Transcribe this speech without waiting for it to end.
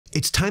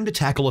It's time to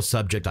tackle a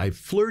subject I've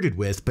flirted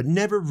with but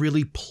never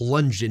really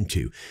plunged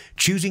into,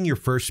 choosing your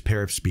first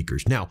pair of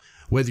speakers. Now,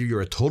 whether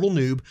you're a total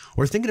noob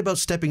or thinking about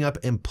stepping up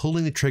and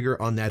pulling the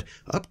trigger on that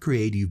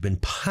upgrade you've been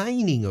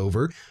pining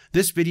over,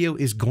 this video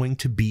is going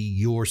to be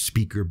your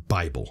speaker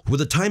Bible. With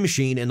a time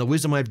machine and the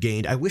wisdom I've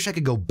gained, I wish I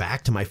could go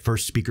back to my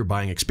first speaker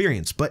buying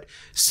experience, but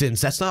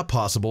since that's not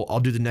possible, I'll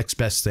do the next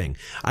best thing.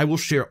 I will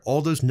share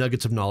all those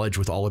nuggets of knowledge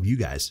with all of you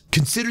guys.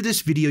 Consider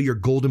this video your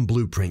golden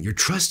blueprint, your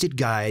trusted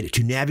guide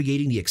to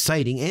navigating the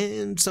exciting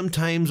and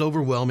sometimes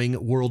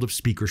overwhelming world of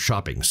speaker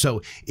shopping.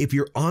 So if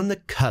you're on the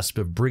cusp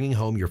of bringing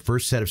home your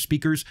first set of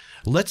speakers,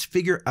 let's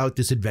figure out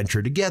this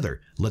adventure together.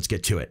 Let's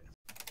get to it.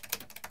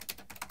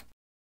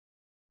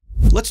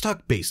 Let's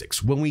talk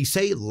basics. When we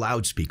say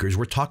loudspeakers,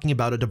 we're talking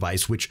about a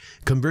device which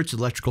converts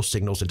electrical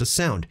signals into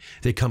sound.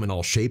 They come in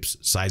all shapes,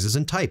 sizes,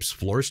 and types: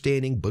 floor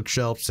standing,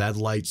 bookshelf,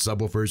 satellite,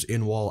 subwoofers,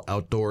 in-wall,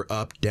 outdoor,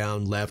 up,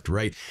 down, left,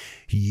 right.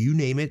 You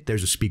name it,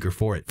 there's a speaker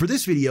for it. For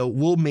this video,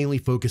 we'll mainly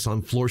focus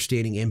on floor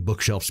standing and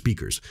bookshelf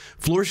speakers.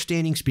 Floor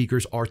standing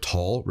speakers are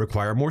tall,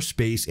 require more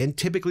space, and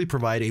typically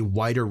provide a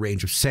wider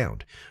range of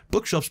sound.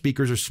 Bookshelf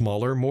speakers are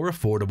smaller, more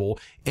affordable,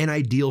 and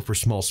ideal for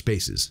small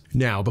spaces.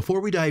 Now, before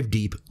we dive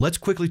deep, let's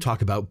quickly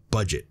talk about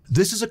budget.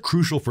 This is a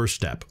crucial first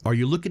step. Are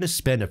you looking to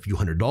spend a few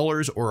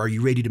 $100s, or are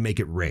you ready to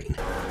make it rain?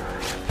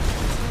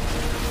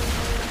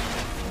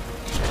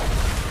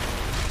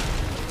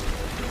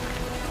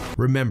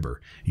 Remember,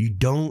 you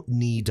don't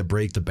need to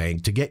break the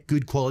bank to get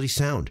good quality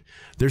sound.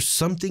 There's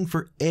something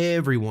for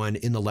everyone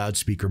in the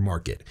loudspeaker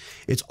market.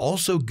 It's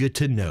also good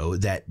to know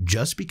that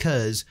just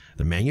because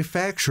the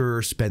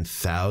manufacturer spent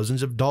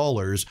thousands of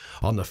dollars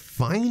on the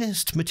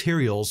finest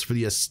materials for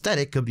the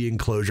aesthetic of the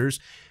enclosures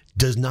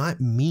does not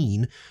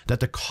mean that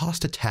the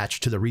cost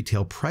attached to the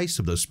retail price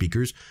of those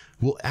speakers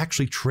will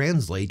actually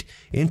translate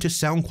into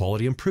sound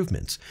quality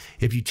improvements.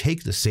 If you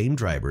take the same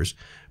drivers,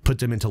 put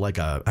them into like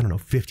a,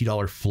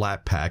 $50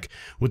 flat pack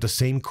with the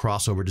same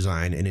crossover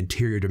design and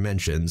interior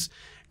dimensions,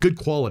 good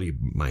quality,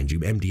 mind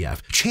you,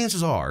 MDF,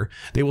 chances are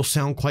they will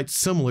sound quite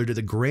similar to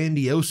the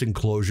grandiose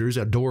enclosures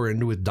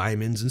adorned with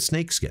diamonds and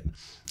snakeskin.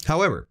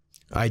 However,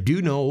 I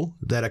do know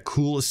that a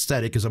cool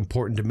aesthetic is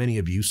important to many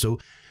of you, so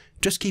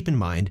just keep in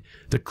mind,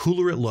 the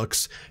cooler it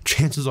looks,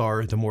 chances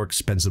are the more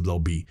expensive they'll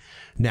be.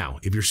 Now,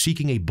 if you're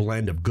seeking a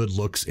blend of good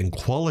looks and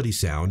quality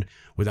sound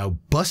without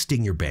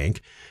busting your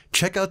bank,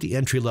 check out the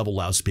entry-level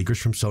loudspeakers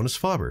from Sonus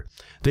Faber.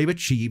 They've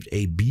achieved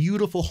a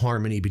beautiful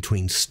harmony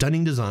between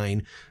stunning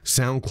design,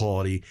 sound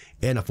quality,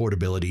 and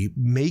affordability,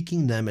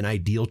 making them an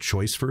ideal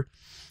choice for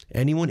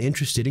anyone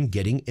interested in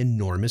getting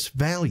enormous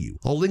value.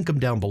 I'll link them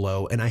down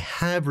below, and I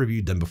have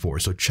reviewed them before,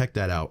 so check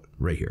that out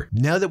right here.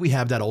 Now that we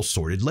have that all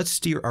sorted, let's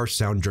steer our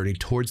sound journey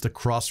towards the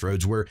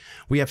crossroads where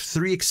we have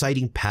 3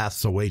 exciting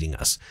paths awaiting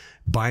us: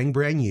 buying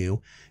brand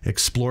new,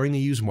 exploring the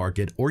used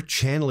market, or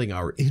channeling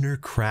our inner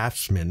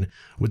craftsman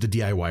with the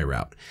DIY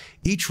route.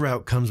 Each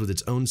route comes with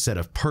its own set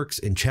of perks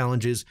and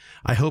challenges.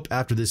 I hope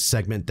after this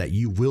segment that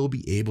you will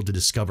be able to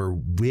discover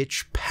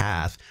which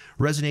path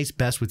resonates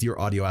best with your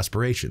audio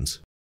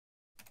aspirations.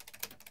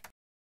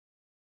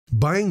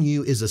 Buying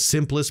new is the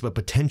simplest but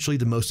potentially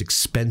the most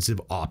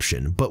expensive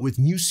option, but with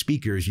new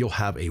speakers you'll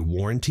have a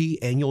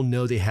warranty and you'll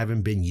know they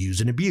haven't been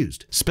used and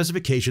abused.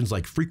 Specifications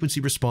like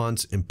frequency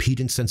response,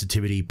 impedance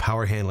sensitivity,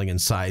 power handling, and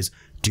size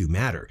do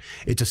matter.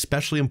 It's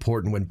especially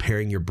important when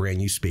pairing your brand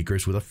new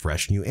speakers with a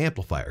fresh new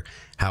amplifier.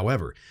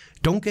 However,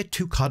 don't get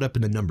too caught up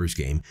in the numbers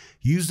game.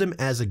 Use them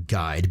as a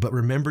guide, but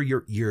remember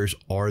your ears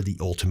are the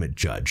ultimate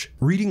judge.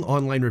 Reading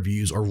online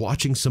reviews or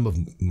watching some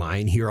of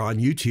mine here on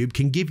YouTube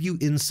can give you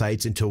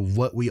insights into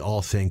what we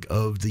all think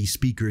of the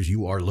speakers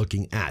you are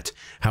looking at.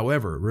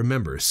 However,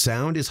 remember,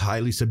 sound is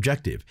highly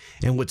subjective,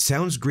 and what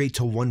sounds great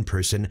to one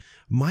person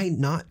might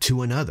not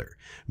to another.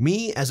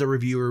 Me, as a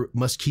reviewer,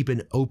 must keep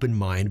an open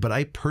mind, but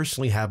I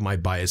personally have my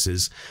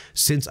biases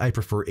since I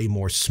prefer a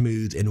more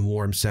smooth and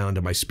warm sound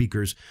to my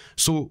speakers,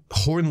 so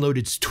horn-loaded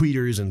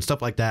tweeters and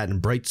stuff like that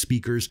and bright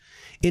speakers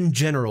in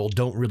general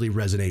don't really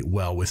resonate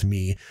well with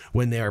me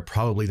when they are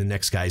probably the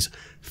next guy's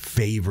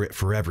favorite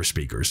forever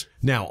speakers.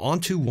 Now, on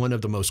to one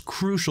of the most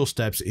crucial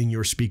steps in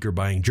your speaker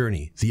buying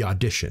journey, the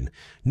audition.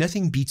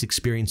 Nothing beats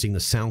experiencing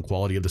the sound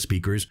quality of the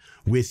speakers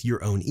with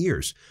your own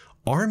ears.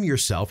 Arm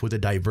yourself with a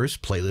diverse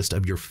playlist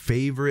of your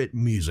favorite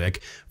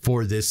music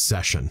for this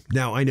session.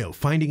 Now, I know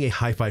finding a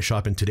hi-fi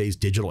shop in today's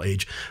digital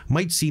age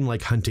might seem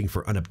like hunting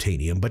for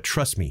unobtainium, but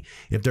trust me,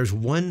 if there's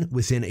one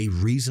within a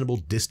reasonable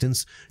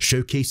distance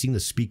showcasing the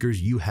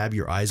speakers you have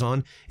your eyes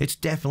on, it's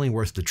definitely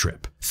worth the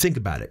trip. Think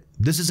about it.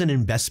 This is an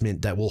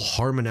investment that will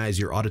harmonize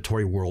your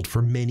auditory world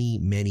for many,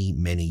 many,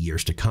 many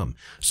years to come.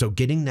 So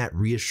getting that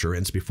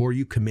reassurance before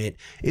you commit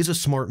is a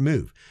smart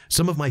move.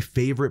 Some of my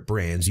favorite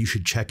brands you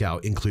should check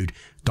out include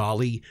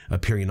Dolly,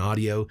 Aperion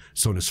Audio,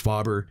 Sonus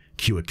Faber,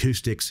 Q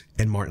Acoustics,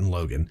 and Martin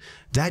Logan.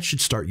 That should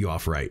start you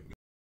off right.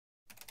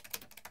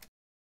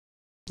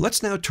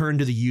 Let's now turn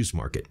to the used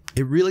market.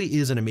 It really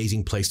is an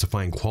amazing place to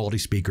find quality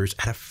speakers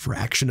at a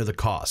fraction of the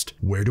cost.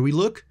 Where do we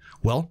look?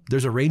 Well,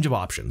 there's a range of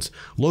options.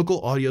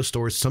 Local audio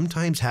stores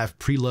sometimes have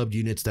pre-loved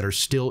units that are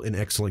still in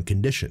excellent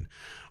condition.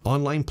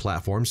 Online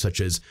platforms such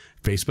as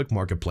Facebook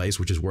Marketplace,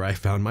 which is where I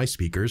found my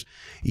speakers,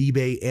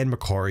 eBay and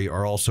Mercari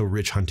are also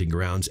rich hunting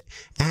grounds,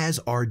 as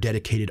are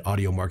dedicated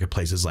audio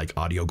marketplaces like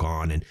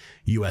AudioGone and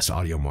US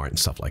Audio Mart and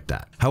stuff like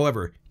that.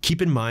 However,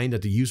 keep in mind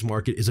that the used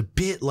market is a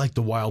bit like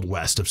the Wild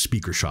West of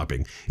speaker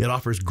shopping. It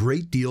offers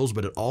great deals,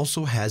 but it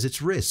also has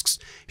its risks.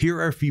 Here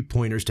are a few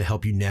pointers to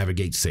help you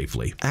navigate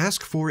safely.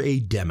 Ask for a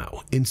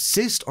demo.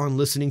 Insist on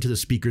listening to the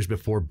speakers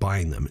before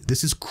buying them.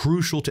 This is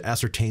crucial to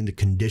ascertain the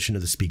condition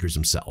of the speakers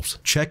themselves.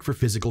 Check for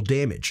physical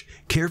damage.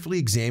 Carefully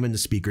examine the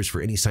speakers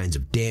for any signs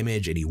of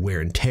damage, any wear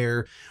and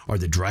tear. Are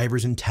the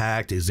drivers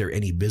intact? Is there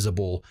any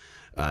visible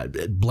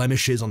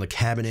blemishes on the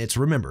cabinets?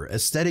 Remember,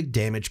 aesthetic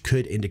damage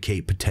could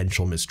indicate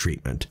potential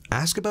mistreatment.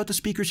 Ask about the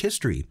speaker's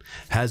history.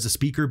 Has the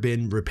speaker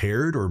been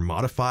repaired or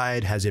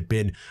modified? Has it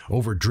been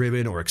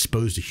overdriven or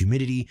exposed to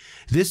humidity?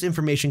 This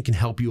information can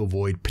help you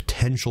avoid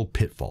potential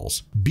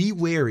pitfalls. Be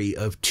wary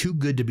of too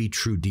good to be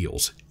true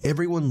deals.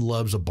 Everyone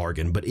loves a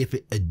bargain, but if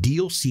a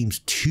deal seems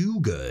too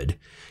good,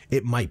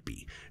 it might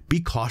be. Be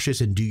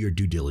cautious and do your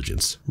due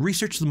diligence.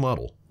 Research the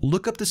model.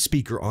 Look up the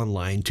speaker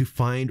online to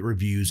find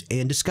reviews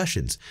and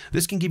discussions.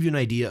 This can give you an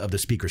idea of the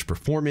speaker's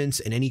performance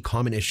and any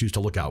common issues to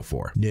look out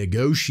for.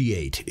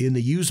 Negotiate. In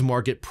the used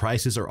market,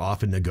 prices are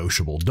often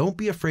negotiable. Don't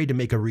be afraid to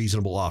make a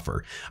reasonable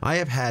offer. I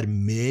have had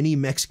many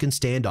Mexican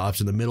standoffs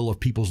in the middle of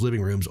people's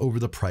living rooms over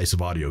the price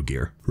of audio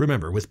gear.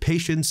 Remember, with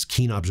patience,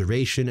 keen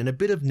observation, and a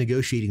bit of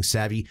negotiating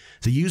savvy,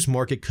 the used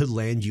market could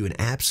land you an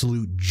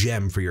absolute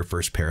gem for your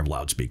first pair of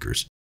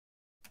loudspeakers.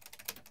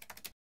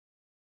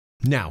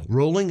 Now,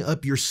 rolling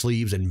up your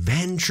sleeves and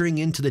venturing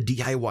into the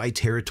DIY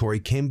territory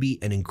can be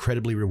an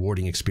incredibly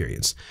rewarding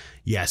experience.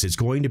 Yes, it's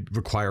going to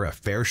require a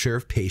fair share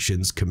of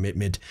patience,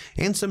 commitment,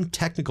 and some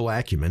technical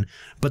acumen,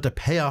 but the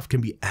payoff can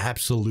be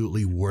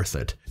absolutely worth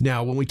it.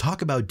 Now, when we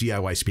talk about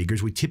DIY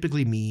speakers, we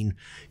typically mean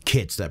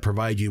kits that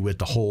provide you with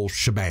the whole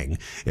shebang,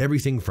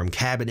 everything from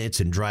cabinets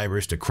and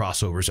drivers to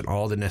crossovers and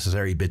all the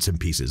necessary bits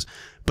and pieces.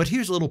 But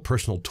here's a little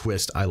personal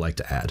twist I like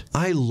to add.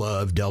 I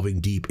love delving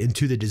deep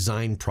into the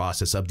design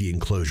process of the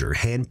enclosure,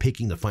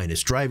 handpicking the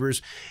finest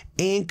drivers,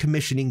 and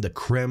commissioning the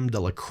creme de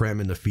la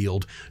creme in the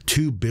field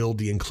to build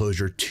the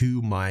enclosure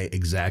to my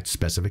exact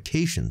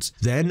specifications.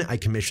 Then I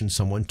commission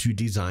someone to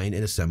design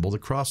and assemble the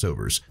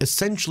crossovers,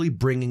 essentially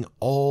bringing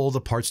all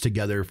the parts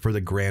together for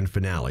the grand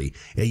finale,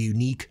 a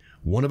unique,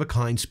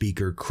 one-of-a-kind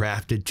speaker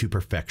crafted to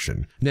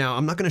perfection. Now,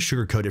 I'm not going to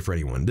sugarcoat it for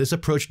anyone. This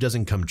approach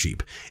doesn't come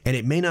cheap, and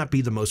it may not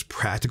be the most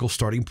practical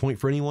starting point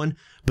for anyone,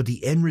 but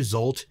the end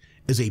result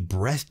is a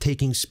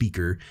breathtaking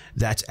speaker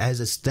that's as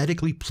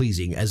aesthetically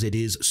pleasing as it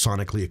is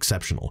sonically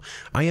exceptional.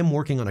 I am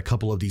working on a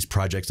couple of these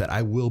projects that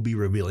I will be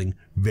revealing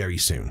very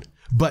soon.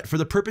 But for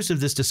the purpose of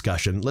this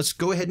discussion, let's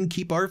go ahead and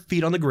keep our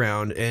feet on the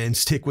ground and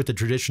stick with the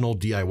traditional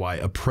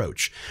DIY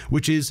approach,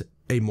 which is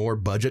a more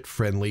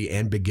budget-friendly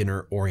and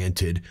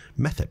beginner-oriented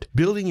method.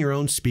 Building your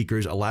own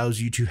speakers allows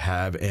you to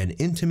have an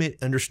intimate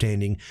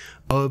understanding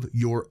of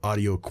your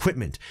audio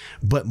equipment,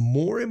 but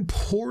more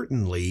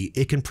importantly,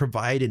 it can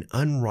provide an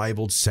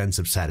unrivaled sense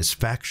of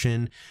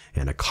satisfaction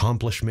and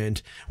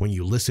accomplishment when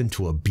you listen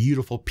to a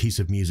beautiful piece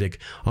of music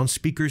on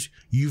speakers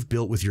you've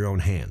built with your own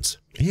hands.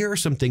 Here are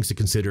some things to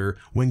consider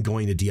when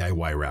going the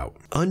DIY route.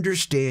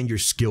 Understand your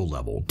skill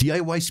level.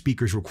 DIY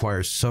speakers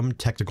require some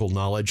technical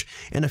knowledge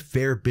and a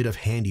fair bit of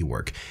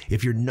handiwork.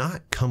 If you're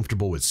not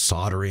comfortable with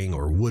soldering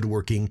or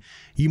woodworking,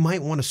 you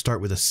might want to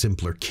start with a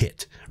simpler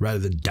kit rather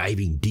than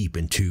diving deep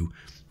into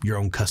your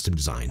own custom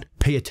design.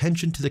 Pay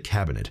attention to the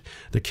cabinet.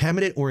 The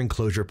cabinet or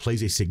enclosure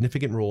plays a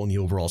significant role in the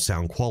overall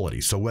sound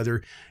quality, so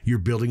whether you're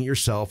building it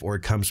yourself or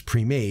it comes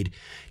pre-made,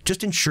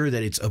 just ensure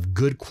that it's of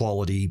good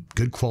quality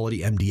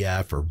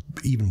MDF or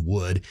even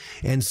wood,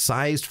 and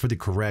sized for the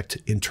correct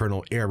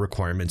internal air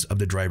requirements of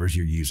the drivers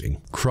you're using.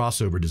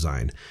 Crossover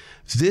design.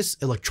 This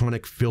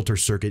electronic filter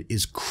circuit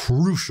is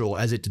crucial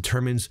as it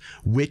determines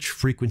which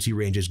frequency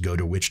ranges go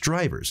to which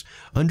drivers.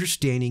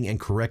 Understanding and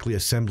correctly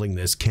assembling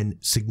this can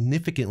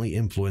significantly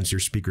influence your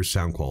speaker's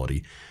sound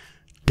quality.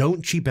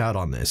 Don't cheap out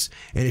on this,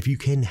 and if you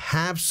can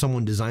have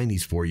someone design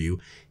these for you,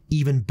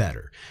 even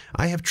better.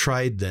 I have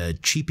tried the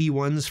cheapy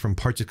ones from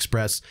Parts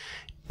Express,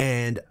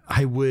 and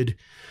I would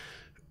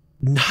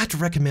not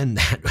recommend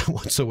that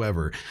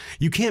whatsoever.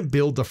 You can't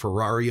build the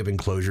Ferrari of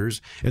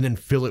enclosures and then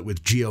fill it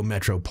with Geo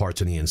Metro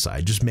parts on the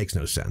inside. It just makes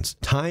no sense.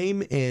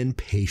 Time and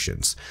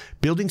patience.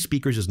 Building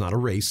speakers is not a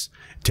race.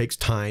 It takes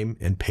time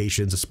and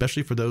patience,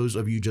 especially for those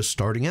of you just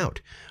starting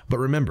out. But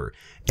remember,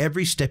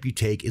 every step you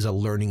take is a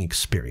learning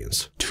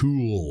experience.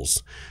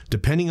 Tools.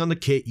 Depending on the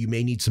kit, you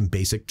may need some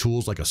basic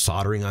tools like a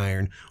soldering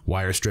iron,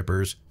 wire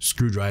strippers,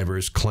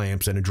 screwdrivers,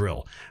 clamps, and a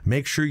drill.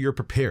 Make sure you're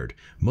prepared.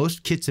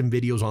 Most kits and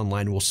videos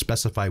online will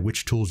specify which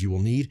tools you will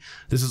need.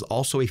 This is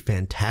also a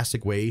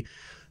fantastic way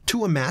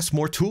to amass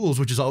more tools,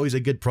 which is always a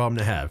good problem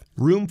to have.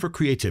 Room for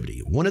creativity.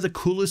 One of the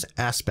coolest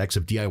aspects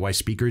of DIY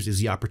speakers is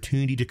the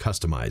opportunity to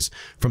customize.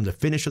 From the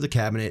finish of the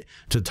cabinet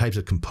to the types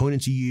of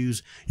components you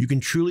use, you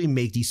can truly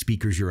make these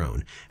speakers your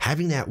own.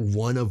 Having that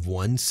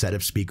one-of-one set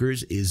of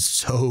speakers is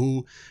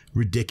so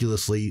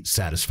ridiculously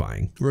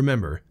satisfying.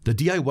 Remember, the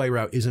DIY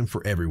route isn't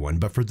for everyone,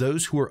 but for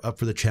those who are up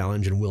for the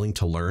challenge and willing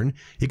to learn,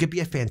 it could be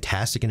a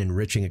fantastic and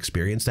enriching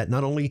experience that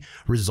not only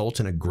results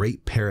in a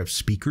great pair of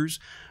speakers,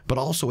 but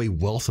also a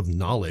wealth of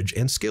knowledge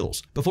and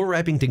skills. Before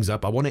wrapping things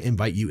up, I want to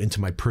invite you into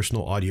my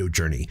personal audio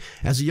journey.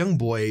 As a young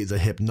boy, the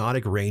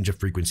hypnotic range of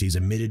frequencies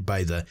emitted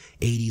by the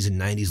 80s and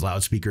 90s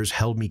loudspeakers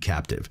held me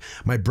captive.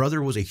 My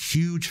brother was a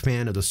huge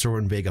fan of the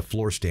Sor Vega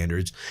floor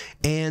standards,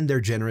 and their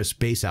generous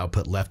bass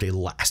output left a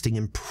lasting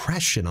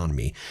impression on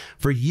me.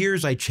 For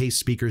years, I chased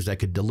speakers that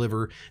could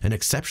deliver an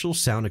exceptional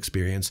sound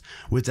experience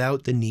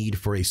without the need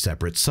for a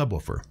separate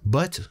subwoofer.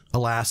 But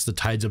alas, the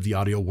tides of the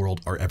audio world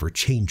are ever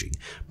changing.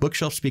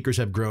 Bookshelf speakers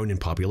have grown in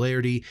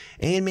popularity,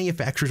 and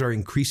manufacturers are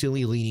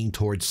increasingly leaning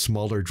towards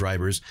smaller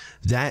drivers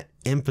that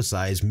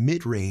emphasize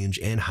mid-range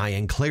and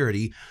high-end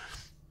clarity.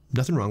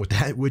 Nothing wrong with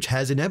that, which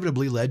has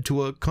inevitably led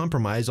to a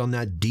compromise on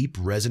that deep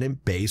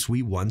resonant bass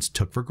we once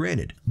took for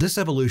granted. This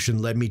evolution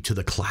led me to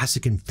the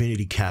classic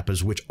Infinity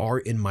Kappas, which are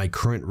in my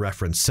current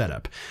reference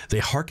setup. They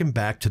harken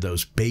back to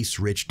those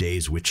bass-rich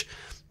days which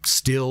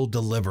still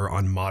deliver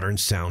on modern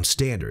sound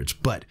standards.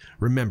 But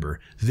remember,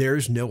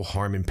 there's no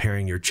harm in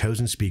pairing your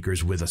chosen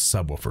speakers with a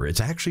subwoofer.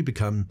 It's actually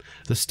become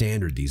the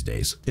standard these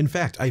days. In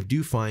fact, I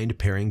do find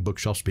pairing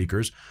bookshelf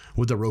speakers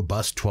with a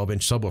robust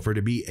 12-inch subwoofer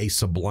to be a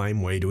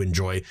sublime way to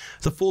enjoy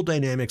the full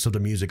dynamics of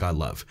the music I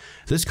love.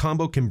 This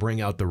combo can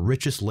bring out the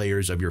richest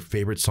layers of your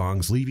favorite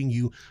songs, leaving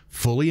you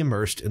fully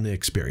immersed in the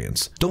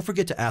experience. Don't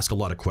forget to ask a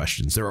lot of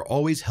questions. There are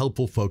always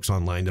helpful folks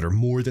online that are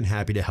more than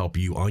happy to help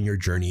you on your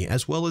journey,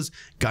 as well as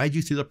guide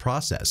you through the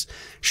process.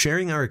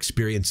 Sharing our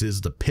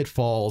experiences, the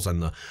pitfalls,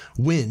 and the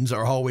wins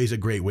are always a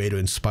great way to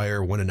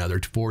inspire one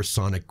another for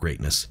sonic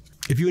greatness.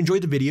 If you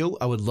enjoyed the video,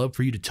 I would love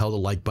for you to tell the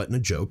like button a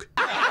joke,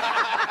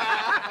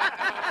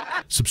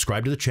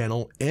 subscribe to the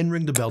channel, and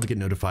ring the bell to get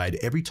notified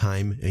every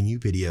time a new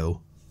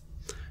video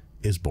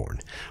is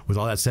born. With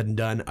all that said and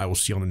done, I will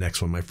see you on the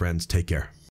next one, my friends. Take care.